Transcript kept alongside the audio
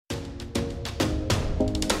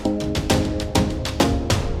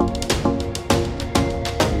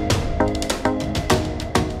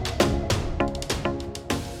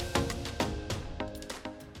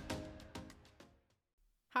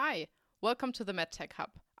Welcome to the MedTech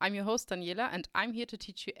Hub. I'm your host Daniela and I'm here to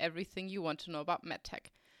teach you everything you want to know about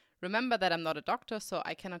MedTech. Remember that I'm not a doctor, so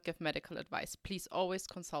I cannot give medical advice. Please always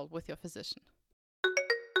consult with your physician.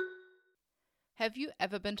 Have you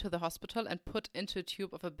ever been to the hospital and put into a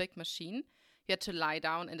tube of a big machine? You had to lie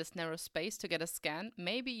down in this narrow space to get a scan.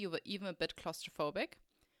 Maybe you were even a bit claustrophobic.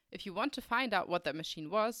 If you want to find out what that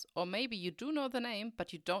machine was, or maybe you do know the name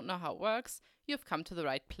but you don't know how it works, you've come to the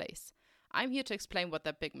right place. I'm here to explain what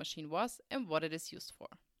that big machine was and what it is used for.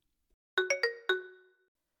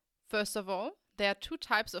 First of all, there are two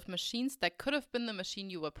types of machines that could have been the machine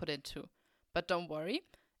you were put into. But don't worry,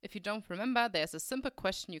 if you don't remember, there's a simple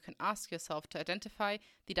question you can ask yourself to identify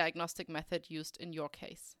the diagnostic method used in your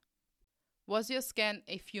case. Was your scan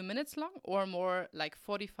a few minutes long or more like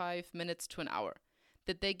 45 minutes to an hour?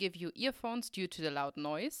 Did they give you earphones due to the loud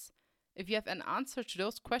noise? If you have an answer to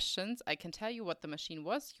those questions, I can tell you what the machine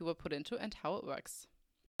was you were put into and how it works.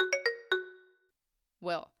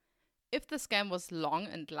 Well, if the scan was long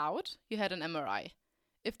and loud, you had an MRI.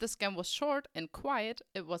 If the scan was short and quiet,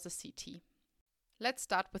 it was a CT. Let's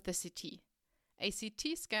start with the CT. A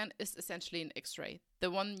CT scan is essentially an X-ray,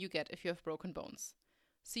 the one you get if you have broken bones.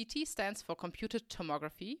 CT stands for computed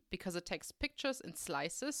tomography because it takes pictures in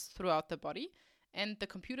slices throughout the body, and the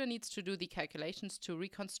computer needs to do the calculations to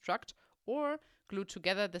reconstruct or glue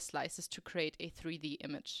together the slices to create a 3D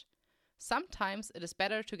image. Sometimes it is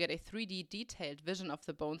better to get a 3D detailed vision of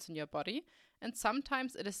the bones in your body, and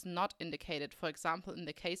sometimes it is not indicated, for example in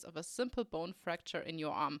the case of a simple bone fracture in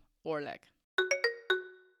your arm or leg.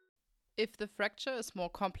 If the fracture is more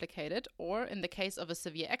complicated, or in the case of a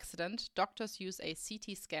severe accident, doctors use a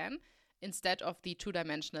CT scan instead of the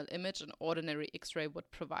two-dimensional image an ordinary X-ray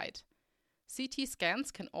would provide. CT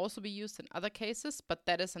scans can also be used in other cases, but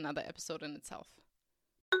that is another episode in itself.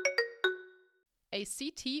 A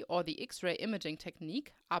CT or the X-ray imaging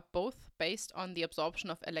technique are both based on the absorption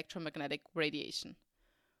of electromagnetic radiation.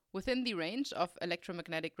 Within the range of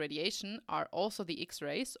electromagnetic radiation are also the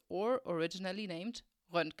X-rays, or originally named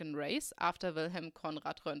Röntgen rays, after Wilhelm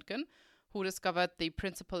Conrad Röntgen, who discovered the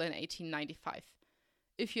principle in 1895.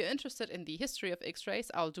 If you're interested in the history of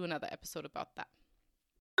X-rays, I'll do another episode about that.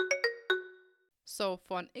 So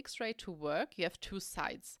for an X-ray to work, you have two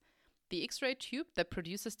sides. The X-ray tube that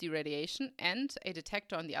produces the radiation and a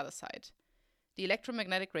detector on the other side. The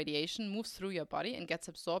electromagnetic radiation moves through your body and gets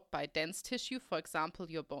absorbed by dense tissue, for example,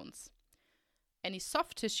 your bones. Any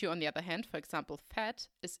soft tissue, on the other hand, for example fat,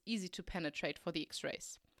 is easy to penetrate for the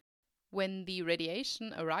X-rays. When the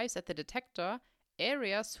radiation arrives at the detector,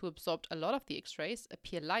 areas who absorbed a lot of the X-rays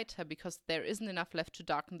appear lighter because there isn't enough left to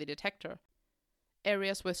darken the detector.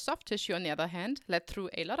 Areas with soft tissue, on the other hand, let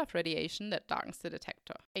through a lot of radiation that darkens the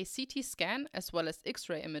detector. A CT scan, as well as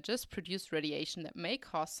X-ray images, produce radiation that may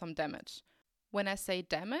cause some damage. When I say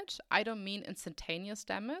damage, I don't mean instantaneous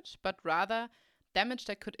damage, but rather damage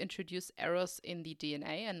that could introduce errors in the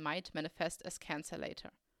DNA and might manifest as cancer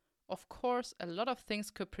later. Of course, a lot of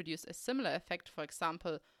things could produce a similar effect, for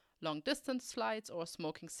example, long-distance flights or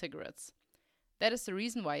smoking cigarettes. That is the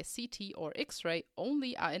reason why a CT or X-ray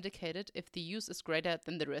only are indicated if the use is greater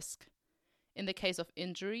than the risk. In the case of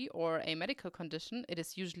injury or a medical condition, it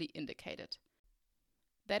is usually indicated.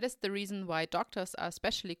 That is the reason why doctors are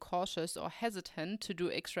especially cautious or hesitant to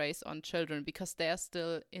do X-rays on children, because they are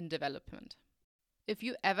still in development. If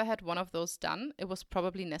you ever had one of those done, it was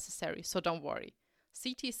probably necessary, so don't worry.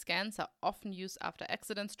 CT scans are often used after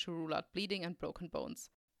accidents to rule out bleeding and broken bones.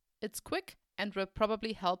 It's quick and will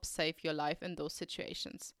probably help save your life in those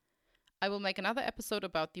situations. I will make another episode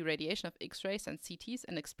about the radiation of X-rays and CTs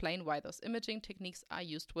and explain why those imaging techniques are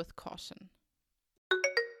used with caution.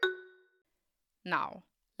 Now,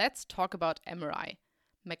 let's talk about MRI,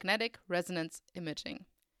 magnetic resonance imaging.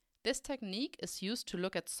 This technique is used to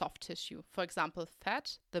look at soft tissue, for example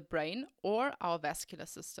fat, the brain, or our vascular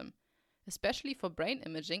system. Especially for brain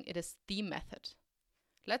imaging, it is the method.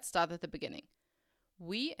 Let's start at the beginning.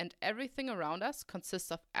 We and everything around us consists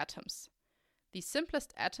of atoms. The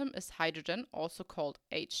simplest atom is hydrogen, also called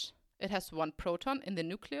H. It has one proton in the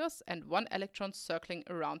nucleus and one electron circling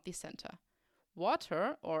around the center.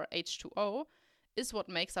 Water, or H2O, is what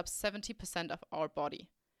makes up 70% of our body.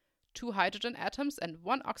 Two hydrogen atoms and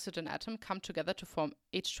one oxygen atom come together to form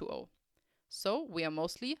H2O. So we are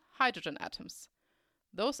mostly hydrogen atoms.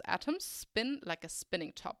 Those atoms spin like a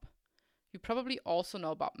spinning top. You probably also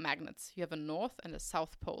know about magnets. You have a north and a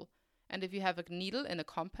south pole. And if you have a needle in a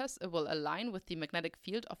compass, it will align with the magnetic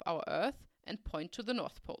field of our Earth and point to the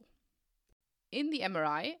North Pole. In the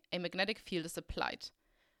MRI, a magnetic field is applied.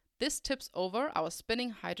 This tips over our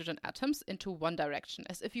spinning hydrogen atoms into one direction,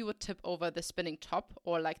 as if you would tip over the spinning top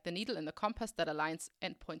or like the needle in the compass that aligns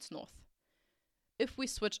and points north. If we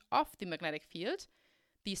switch off the magnetic field,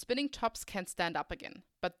 the spinning tops can stand up again,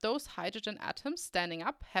 but those hydrogen atoms standing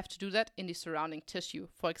up have to do that in the surrounding tissue,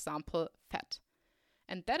 for example, fat.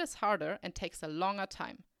 And that is harder and takes a longer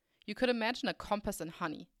time. You could imagine a compass in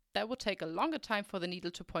honey. That would take a longer time for the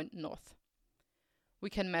needle to point north.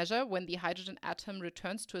 We can measure when the hydrogen atom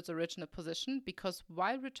returns to its original position because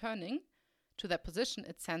while returning to that position,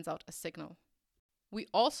 it sends out a signal. We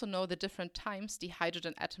also know the different times the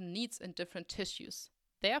hydrogen atom needs in different tissues.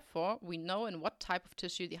 Therefore, we know in what type of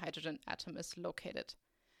tissue the hydrogen atom is located.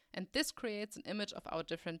 And this creates an image of our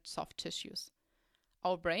different soft tissues.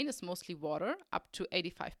 Our brain is mostly water, up to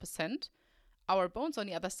 85%. Our bones on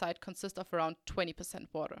the other side consist of around 20%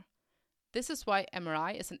 water. This is why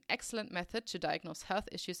MRI is an excellent method to diagnose health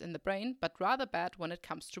issues in the brain, but rather bad when it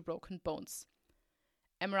comes to broken bones.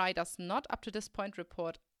 MRI does not up to this point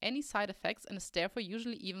report any side effects and is therefore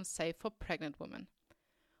usually even safe for pregnant women.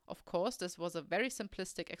 Of course, this was a very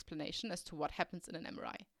simplistic explanation as to what happens in an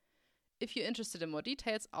MRI. If you're interested in more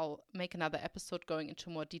details, I'll make another episode going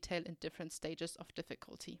into more detail in different stages of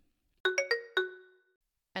difficulty.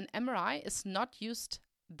 An MRI is not used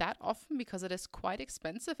that often because it is quite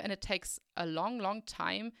expensive and it takes a long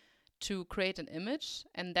time to create an image,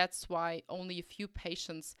 and that's why only a few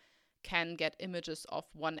patients can get images of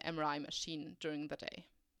one MRI machine during the day.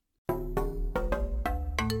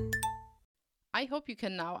 I hope you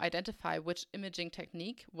can now identify which imaging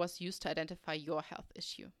technique was used to identify your health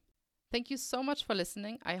issue. Thank you so much for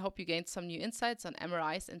listening. I hope you gained some new insights on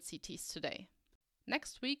MRIs and CTs today.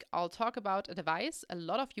 Next week, I'll talk about a device a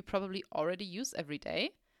lot of you probably already use every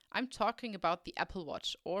day. I'm talking about the Apple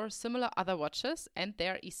Watch or similar other watches and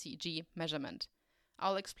their ECG measurement.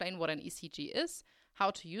 I'll explain what an ECG is, how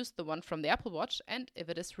to use the one from the Apple Watch, and if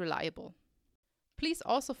it is reliable. Please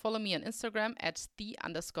also follow me on Instagram at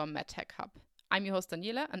 @the_MedTechHub. I'm your host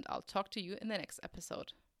Daniela, and I'll talk to you in the next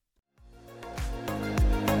episode.